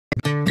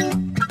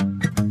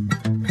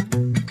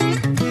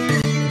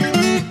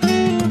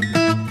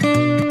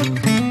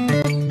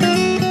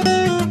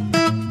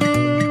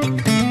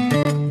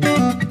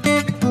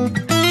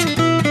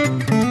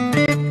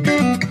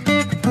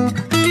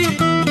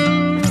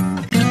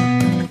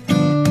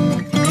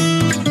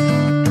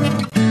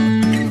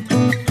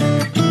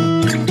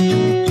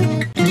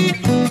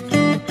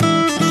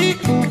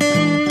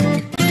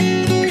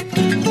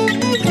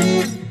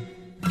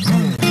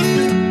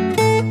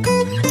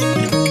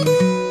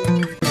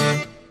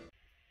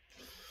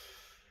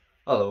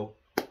Hello,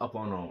 up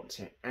on Alt,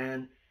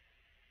 and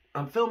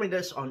I'm filming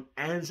this on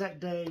Anzac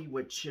Day,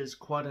 which is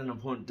quite an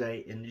important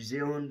day in New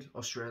Zealand,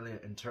 Australia,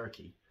 and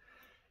Turkey.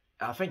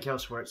 I think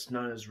elsewhere it's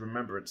known as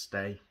Remembrance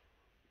Day,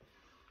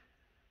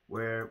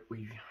 where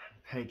we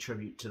pay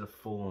tribute to the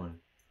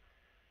fallen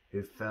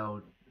who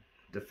fell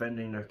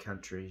defending their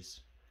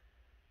countries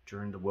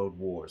during the World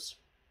Wars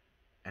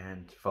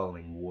and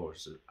following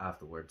wars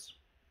afterwards.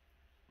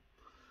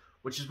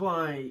 Which is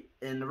why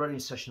in the running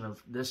session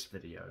of this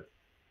video,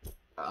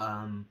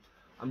 I'm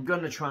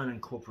going to try and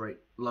incorporate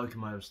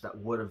locomotives that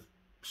would have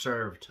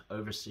served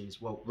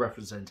overseas, well,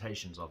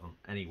 representations of them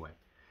anyway,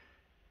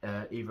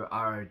 either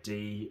ROD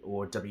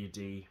or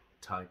WD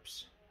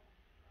types.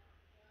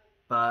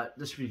 But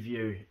this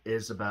review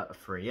is about a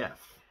 3F.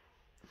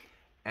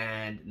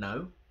 And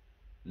no,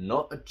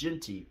 not a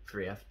Ginty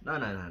 3F. No.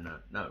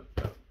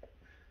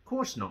 Of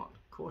course not.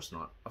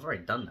 I've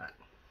already done that.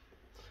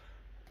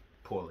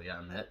 Poorly, I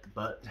admit,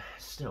 but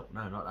still,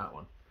 no, not that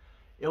one.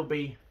 It'll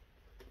be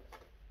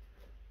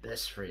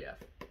this 3F,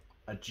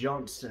 a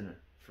Johnson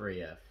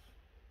 3F.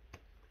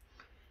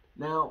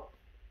 Now,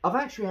 I've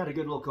actually had a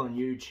good look on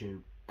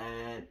YouTube,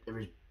 and there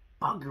is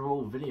bugger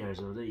all videos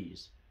of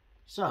these.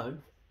 So,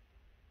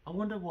 I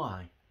wonder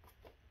why.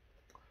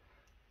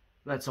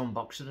 Let's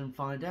unbox it and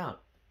find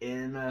out.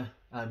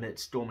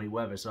 It's stormy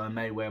weather, so I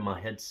may wear my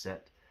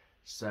headset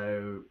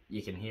so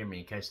you can hear me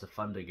in case the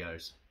thunder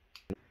goes.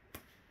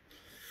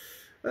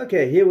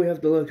 Okay, here we have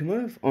the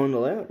locomotive on the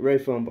layout,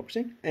 ready for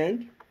unboxing,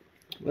 and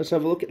let's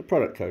have a look at the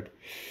product code.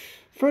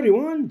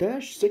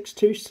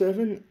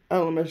 31-627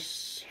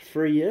 LMS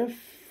 3F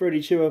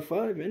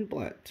 3205 in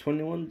black.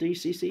 21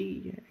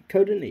 DCC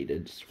code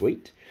needed.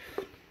 Sweet.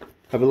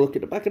 Have a look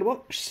at the back of the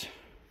box.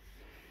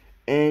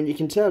 And you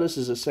can tell this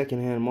is a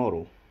second-hand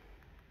model.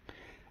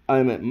 I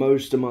admit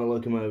most of my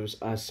locomotives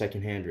are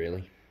second-hand,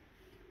 really.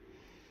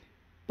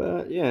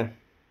 But, yeah.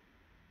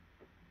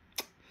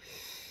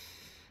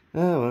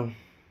 Oh, well.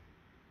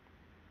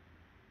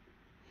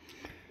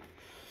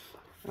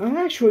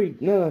 Actually,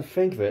 now that I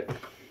think of it,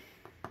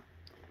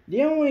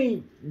 the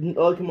only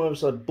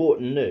locomotives I bought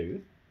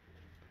new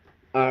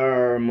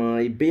are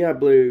my BR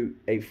Blue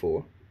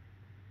 84,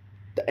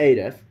 the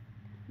 8F,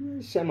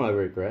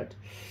 semi-regret,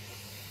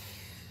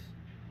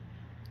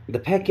 the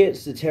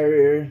Packets, the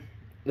Terrier,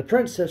 the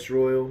Princess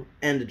Royal,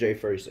 and the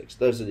J36.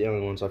 Those are the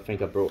only ones I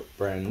think I brought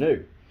brand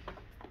new.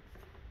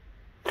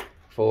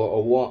 For a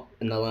what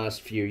in the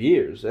last few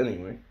years,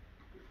 anyway.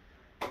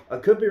 I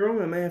could be wrong,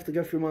 I may have to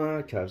go through my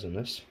archives on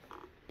this.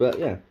 But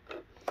yeah,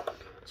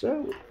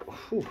 so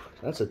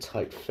that's a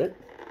tight fit.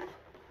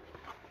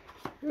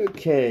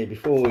 Okay,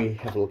 before we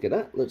have a look at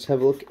that, let's have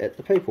a look at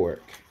the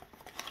paperwork.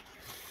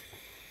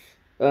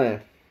 Oh yeah,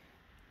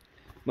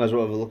 might as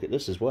well have a look at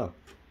this as well.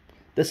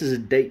 This is a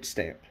date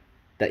stamp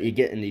that you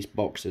get in these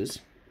boxes.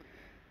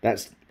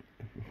 That's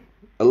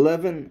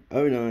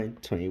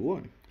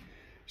 11/09/21.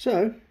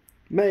 So,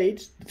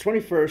 made the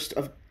 21st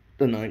of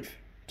the 9th,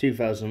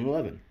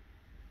 2011.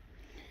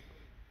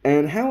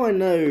 And how I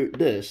know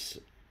this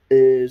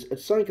is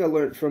it's something I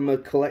learned from a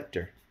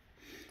collector.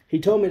 He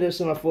told me this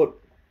and I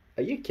thought,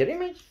 are you kidding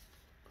me?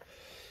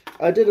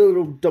 I did a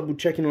little double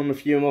checking on a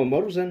few more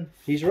models and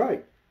he's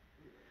right.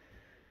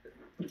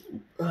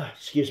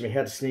 Excuse me,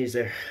 had to sneeze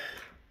there.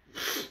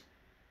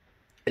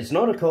 It's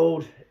not a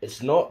cold,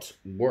 it's not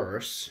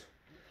worse.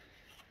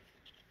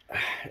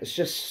 It's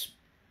just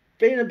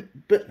doing a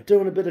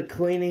bit of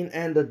cleaning,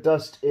 and the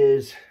dust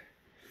it's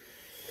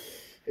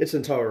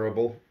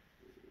intolerable.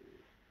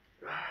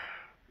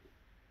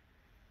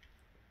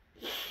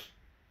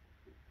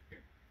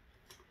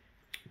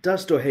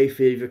 Dust or hay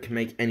fever can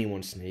make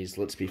anyone sneeze,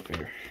 let's be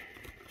fair.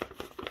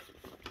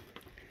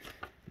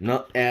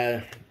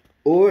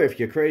 Or if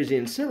you're crazy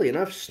and silly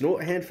enough,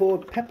 snort a handful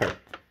of pepper.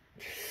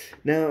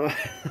 Now,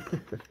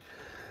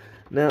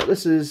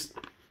 this is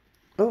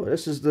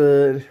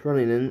the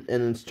running in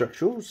and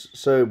instructions.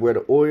 So where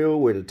to oil,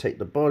 where to take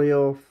the body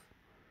off.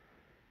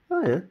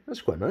 Oh yeah,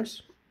 that's quite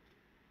nice.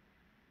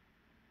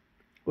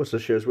 Also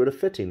shows where the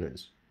fitting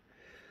is.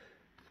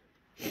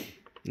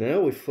 Now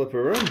we flip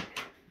around.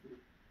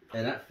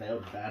 And that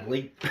failed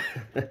badly.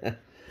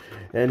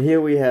 And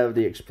here we have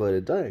the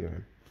exploded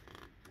diagram.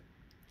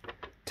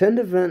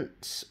 Tender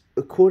vents,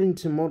 according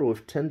to model,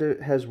 if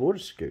tender has water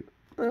scoop.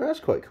 Oh, that's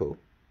quite cool.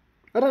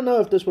 I don't know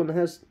if this one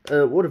has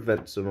water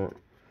vents or not.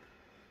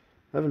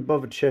 I haven't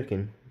bothered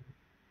checking.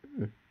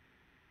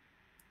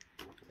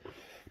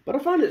 But I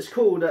find it's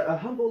cool that a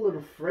humble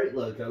little freight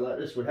loco like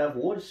this would have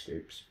water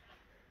scoops.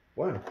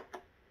 Wow.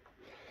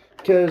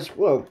 Because,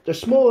 well, they're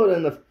smaller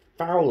than the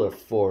Fowler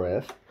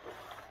 4F.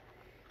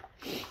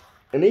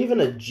 And even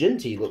a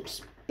Ginty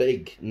looks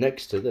big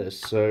next to this,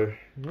 so,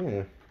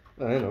 yeah,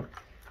 I don't know.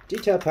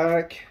 Detail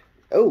pack,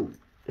 oh,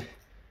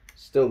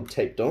 still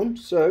taped on,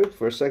 so,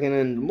 for a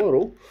second-hand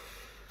model,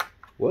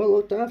 well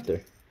looked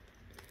after.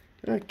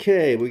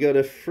 Okay, we got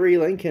a free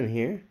link in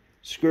here,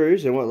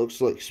 screws and what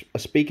looks like a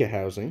speaker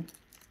housing,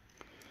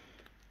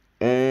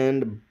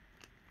 and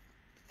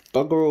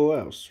bugger all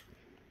else.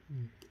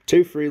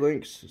 2 free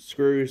links,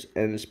 screws,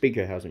 and a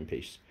speaker housing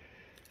piece.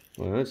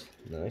 Well, that's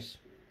nice.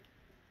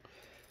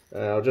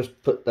 I'll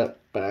just put that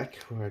back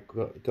where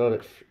I got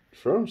it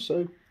from.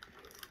 So,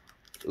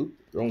 oop,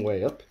 wrong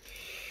way up.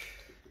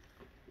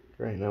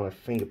 Right now, my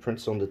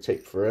fingerprints on the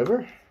tape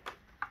forever.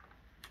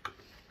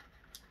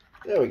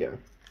 There we go.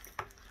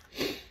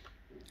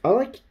 I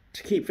like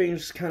to keep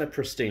things kind of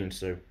pristine,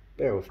 so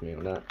bear with me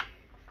on that.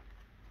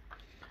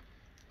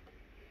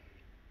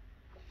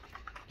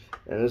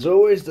 And as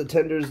always, the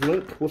tender is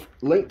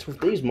linked with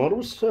these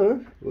models,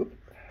 so whoop.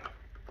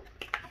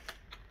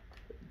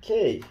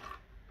 Okay.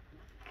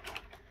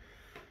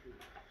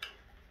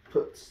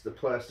 Puts the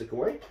plastic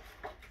away.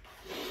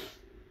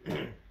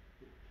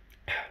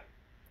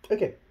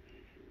 Okay.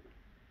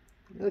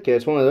 Okay,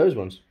 it's one of those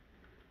ones.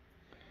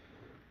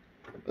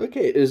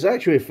 Okay, there's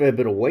actually a fair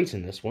bit of weight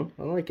in this one.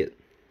 I like it.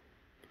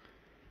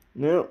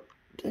 Now,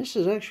 this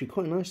is actually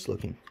quite nice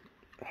looking.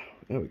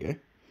 There we go.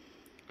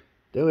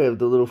 There we have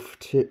the little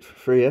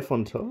 3F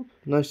on top.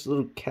 Nice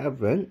little cab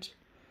vent.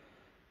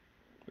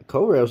 The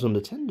cowl rails on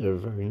the tender are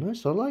very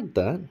nice. I like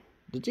that.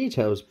 The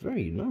detail is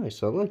very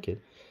nice. I like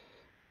it.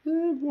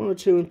 One or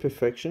two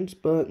imperfections,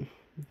 but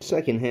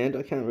second hand,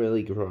 I can't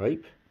really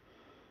gripe.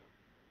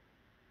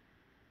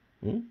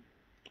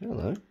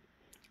 Hello.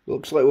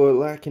 Looks like we're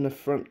lacking a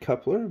front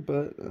coupler,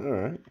 but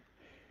alright.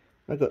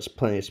 I got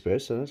plenty of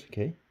space, so that's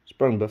okay.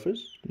 Sprung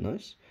buffers,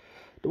 nice.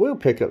 The wheel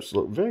pickups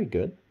look very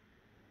good.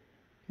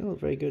 They look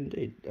very good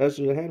indeed, as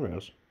do the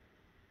handrails.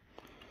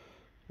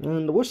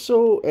 And the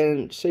whistle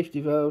and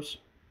safety valves,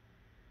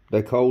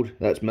 they're cold,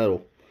 that's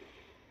metal.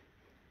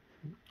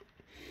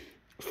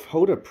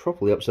 Hold it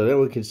properly up so that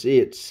we can see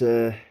it's,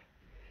 yeah,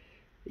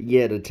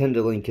 the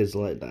tender link is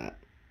like that.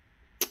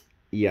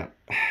 Yeah,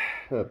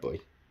 oh boy.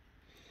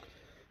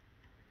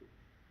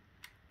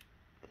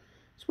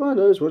 It's one of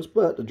those ones,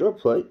 but the drop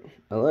plate,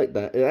 I like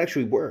that. It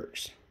actually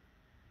works.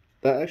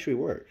 That actually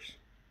works.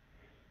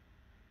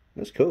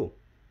 That's cool.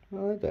 I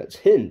like that. It's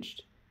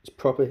hinged. It's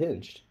proper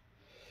hinged.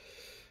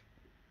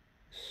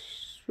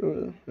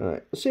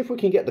 Alright, let's see if we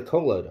can get the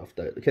cowl load off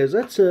though, because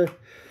that's the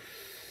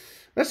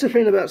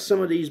thing about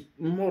some of these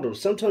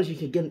models. Sometimes you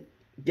can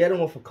get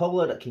them off a cowl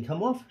load that can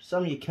come off,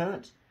 some you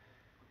can't.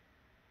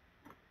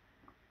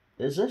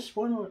 Is this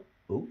one or...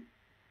 Oh,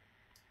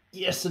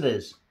 yes it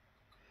is.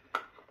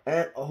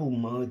 And oh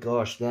my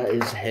gosh, that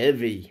is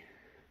heavy.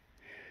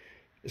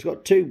 It's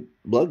got two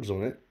lugs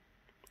on it.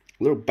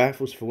 Little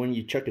baffles for when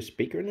you chuck a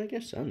speaker in, I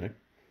guess. I don't know.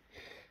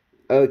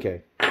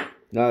 Okay,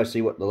 now I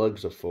see what the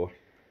lugs are for.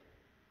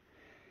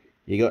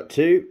 You got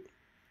 2,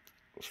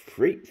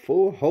 3,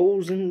 4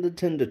 holes in the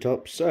tender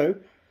top, so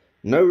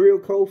no real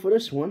coal for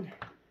this one.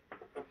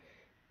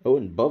 I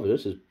wouldn't bother.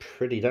 This is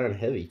pretty darn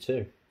heavy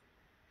too.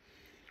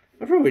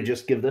 I'd probably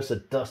just give this a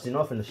dusting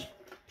off and a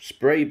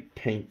spray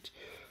paint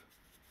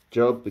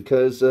job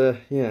because,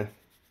 yeah,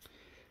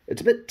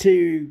 it's a bit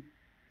too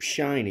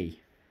shiny.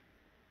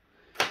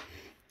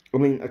 I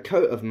mean, a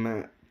coat of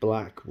matte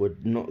black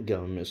would not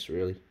go on this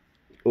really,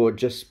 or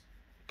just,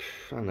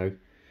 I don't know,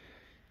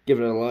 give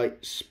it a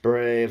light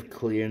spray of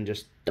clear and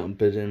just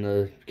dump it in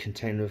a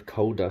container of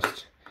coal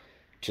dust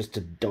just to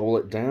dull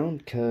it down,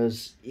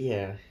 because,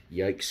 yeah,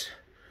 yikes.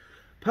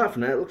 Apart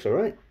from that, it looks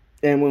alright.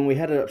 And when we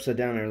had it upside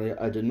down earlier,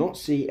 I did not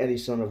see any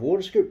sign of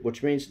water scoop,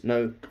 which means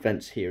no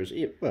vents here.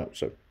 Well,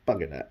 so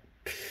bugger that.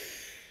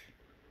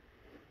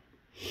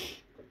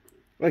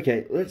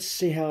 Okay, let's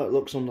see how it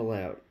looks on the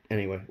layout.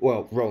 Anyway,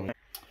 well, rolling.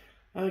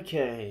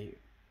 Okay,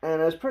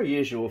 and as per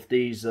usual with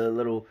these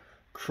little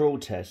crawl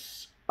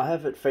tests, I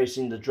have it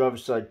facing the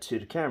driver's side to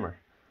the camera.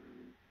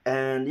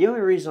 And the only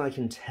reason I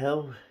can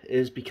tell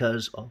is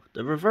because of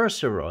the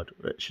reverser rod,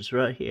 which is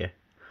right here.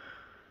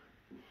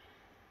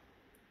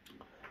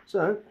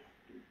 So,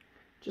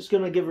 just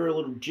going to give her a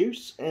little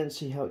juice and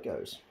see how it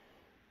goes.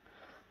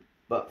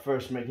 But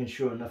first making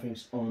sure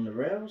nothing's on the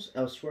rails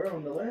elsewhere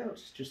on the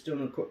layouts. Just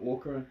doing a quick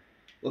walk around,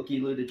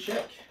 looky-loo to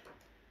check.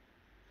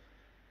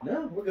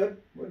 No, we're good,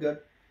 we're good.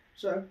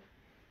 So,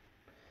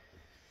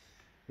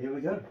 here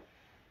we go.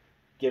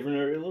 Giving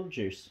her a little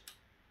juice.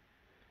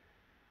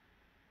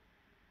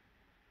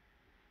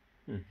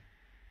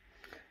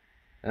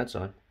 That's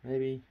odd.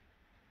 Maybe.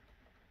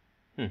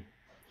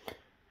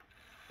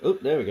 Oh,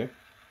 there we go.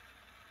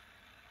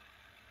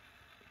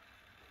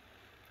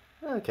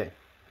 Okay.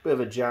 Bit of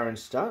a jarring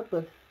start,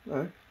 but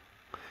alright.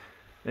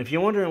 If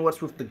you're wondering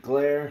what's with the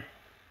glare,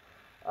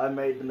 I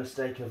made the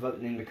mistake of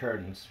opening the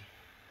curtains.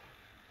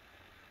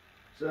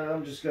 So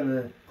I'm just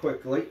gonna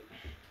quickly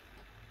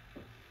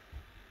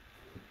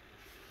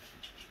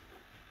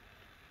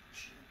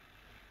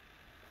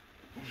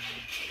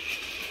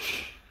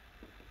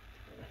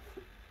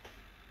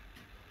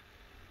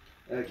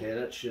okay,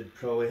 that should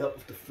probably help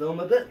with the film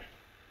a bit.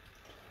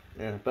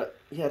 Yeah, but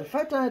yeah, the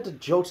fact I had to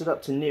jolt it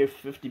up to near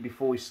 50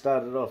 before we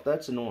started off,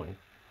 that's annoying.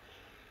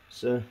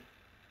 So,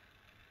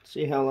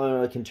 see how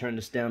low I can turn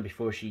this down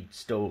before she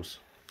stalls.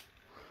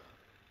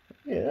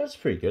 Yeah, that's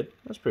pretty good.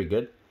 That's pretty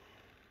good.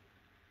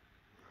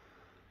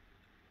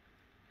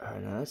 Oh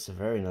no, that's a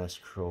very nice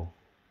crawl.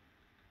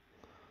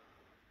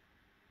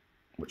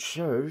 Which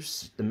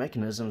shows the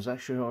mechanism is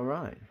actually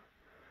alright.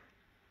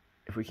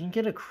 if we can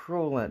get a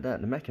crawl like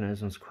that, the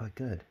mechanism's quite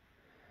good.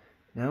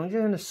 Now I'm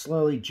going to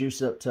slowly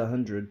juice up to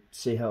 100,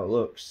 see how it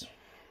looks.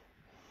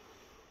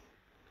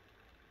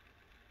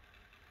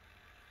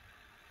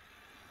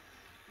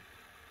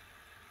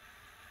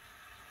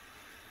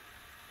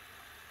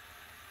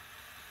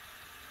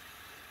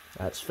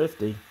 That's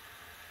 50.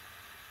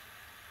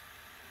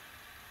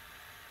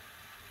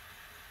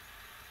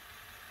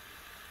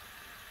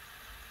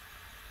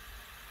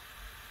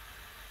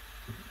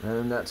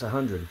 And that's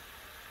 100.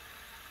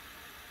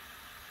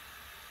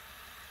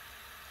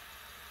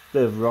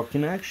 Bit of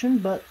rocking action,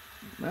 but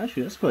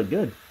actually that's quite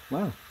good.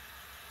 Wow.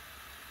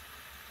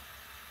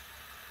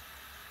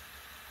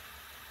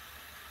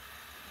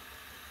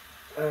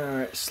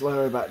 Alright,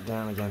 slow back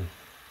down again.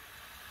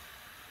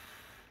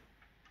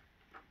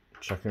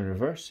 Chuck in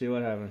reverse, see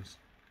what happens.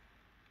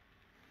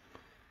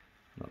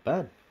 Not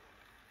bad.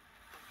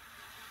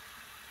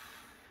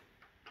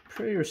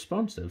 Pretty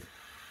responsive.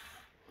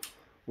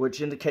 Which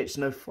indicates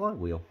no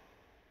flywheel.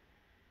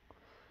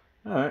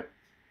 Alright,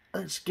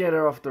 let's get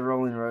her off the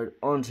rolling road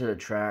onto the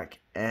track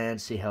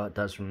and see how it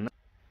does from there.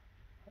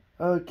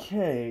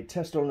 Okay,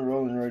 test on the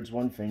rolling road's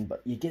one thing,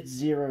 but you get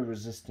zero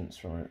resistance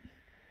from it.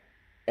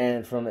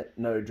 And from it,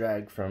 no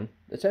drag from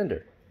the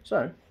tender.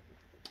 So,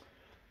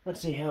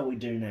 let's see how we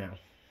do now.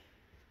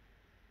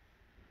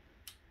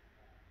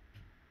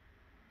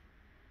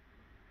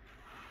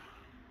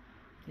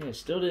 Yeah,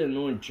 still the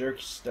annoying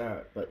jerky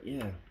start, but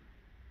yeah.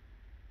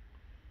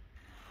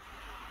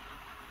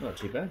 Not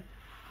too bad.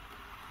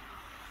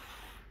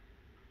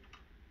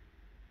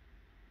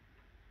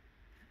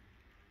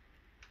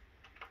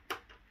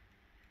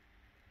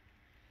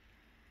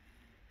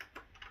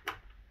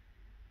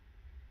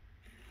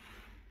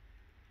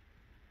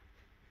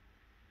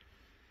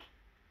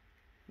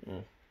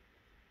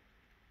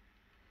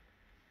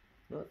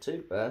 Not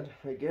too bad,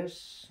 I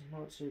guess.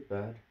 Not too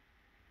bad.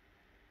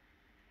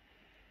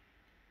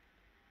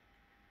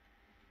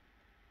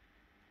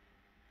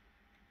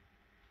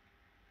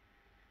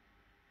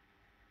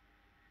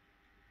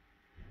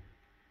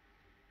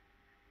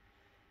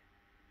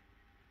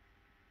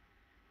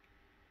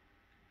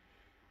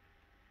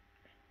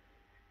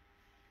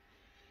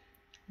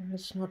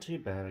 It's not too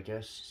bad, I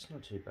guess. It's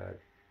not too bad.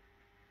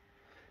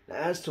 Now,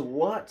 as to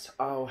what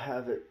I'll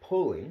have it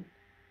pulling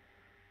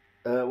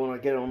when I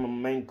get on the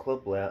main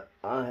club layout,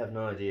 I have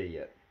no idea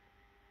yet.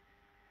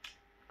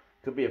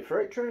 Could be a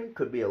freight train,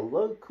 could be a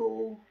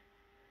local.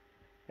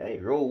 Hey,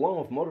 you're all one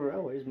with modern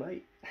railways,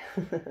 mate.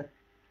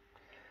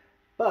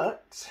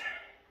 But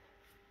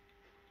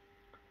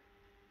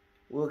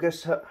we'll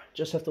just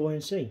have to wait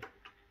and see.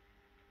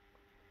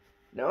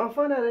 Now, I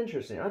find that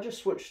interesting. I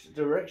just switched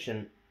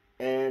direction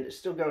and it's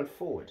still going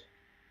forward.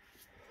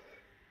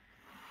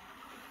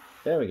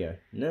 There we go.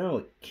 Now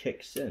it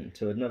kicks in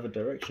to another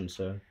direction,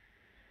 so.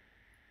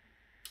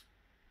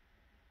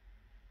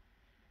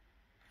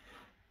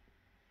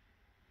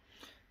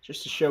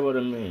 Just to show what I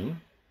mean.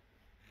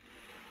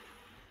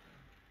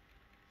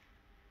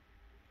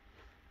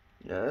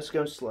 Now let's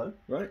go slow,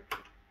 right?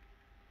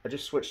 I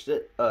just switched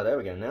it. Oh, there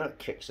we go. Now it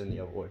kicks in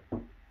the other way.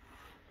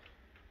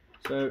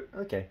 So,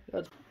 okay.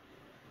 That's...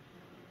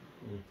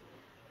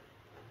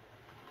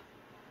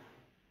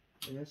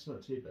 Yeah, that's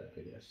not too bad,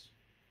 I guess.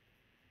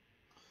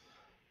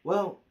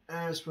 Well,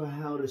 as for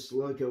how this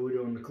loco will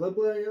do on the club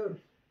layout,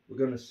 we're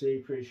going to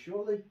see pretty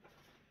shortly.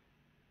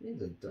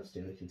 These are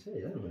dusty, I can tell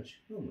you that much.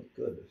 Oh my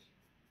goodness.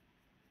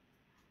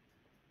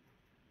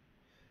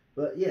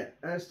 But yeah,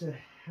 as to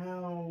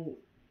how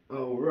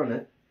I'll run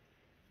it,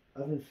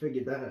 I haven't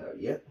figured that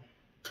out yet.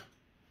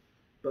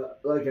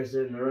 But like I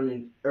said in the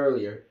running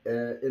earlier,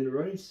 in the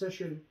running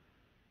session,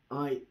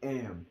 I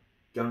am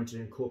going to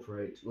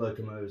incorporate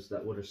locomotives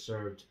that would have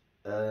served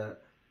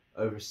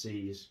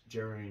overseas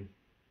during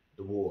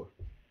the war.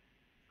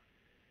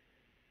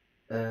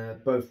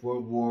 Both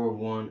World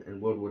War I and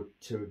World War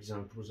II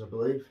examples, I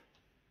believe.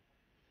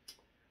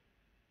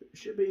 It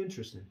should be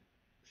interesting.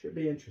 Should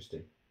be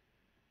interesting.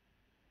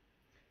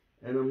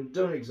 And I'm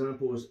doing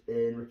examples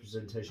in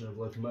representation of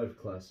locomotive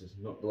classes,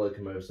 not the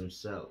locomotives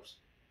themselves.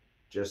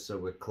 Just so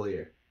we're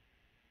clear.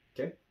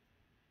 Okay?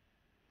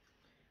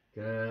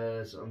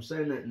 Because I'm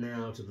saying that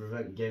now to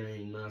prevent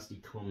getting nasty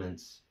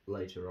comments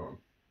later on.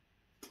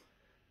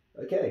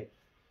 Okay,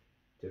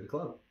 to the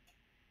club.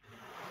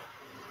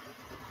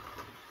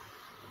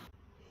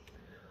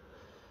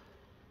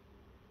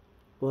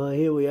 Well,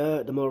 here we are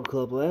at the Model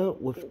Club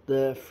layout with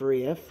the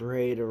 3F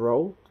ready to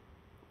roll.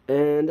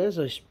 And as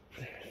I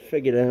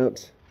figured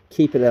out,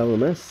 keep it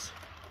LMS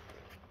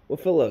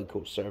with a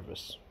local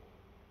service.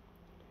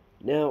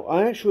 Now,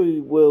 I actually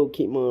will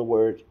keep my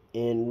word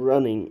in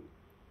running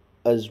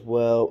as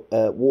well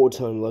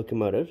wartime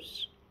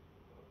locomotives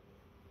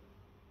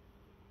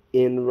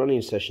in the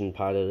running session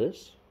part of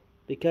this,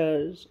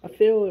 because I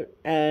feel it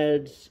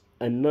adds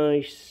a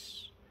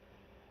nice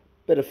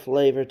bit of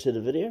flavor to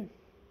the video.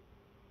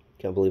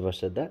 Can't believe I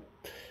said that.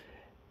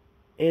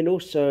 And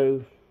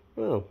also,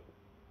 well,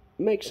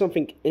 make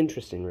something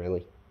interesting,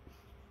 really.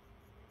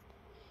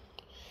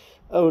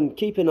 Oh, and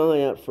keep an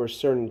eye out for a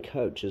certain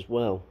coach as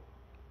well.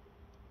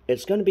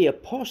 it's going to be a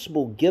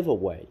possible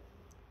giveaway.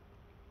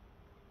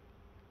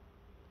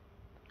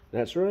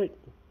 That's right.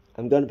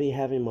 I'm going to be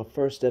having my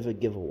first ever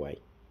giveaway.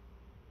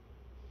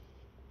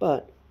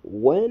 But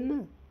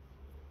when?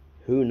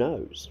 Who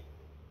knows?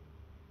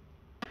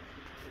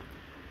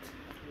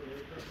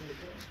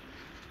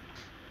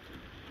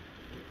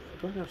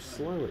 Look how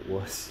slow it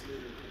was.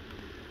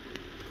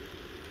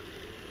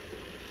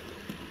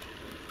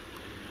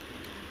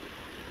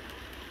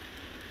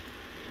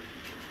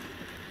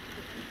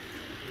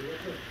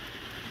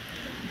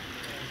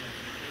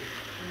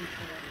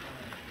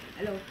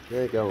 Hello.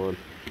 They're going.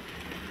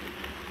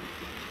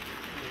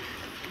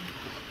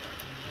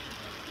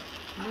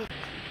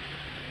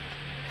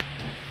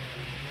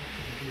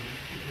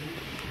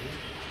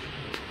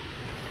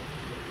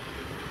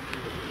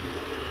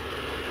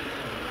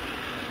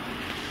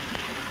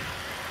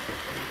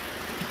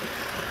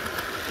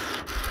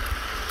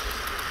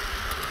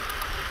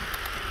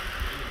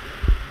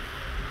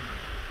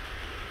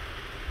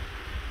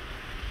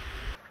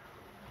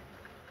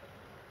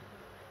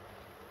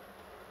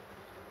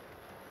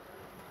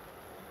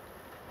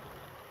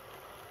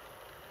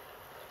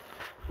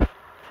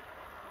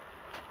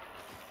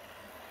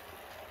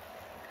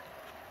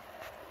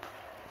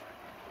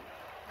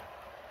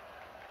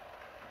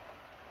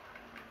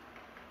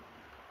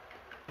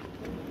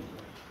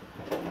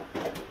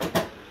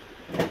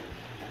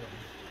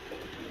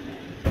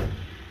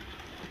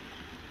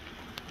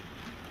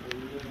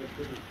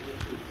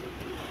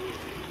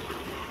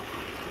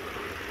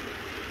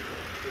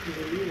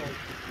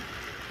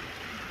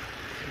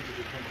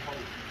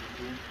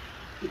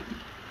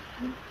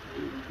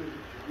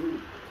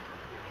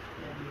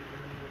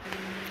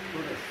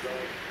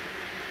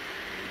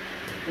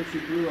 But she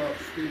blew out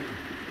steam.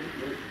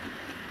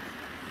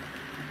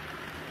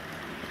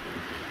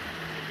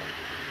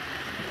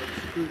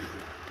 That's too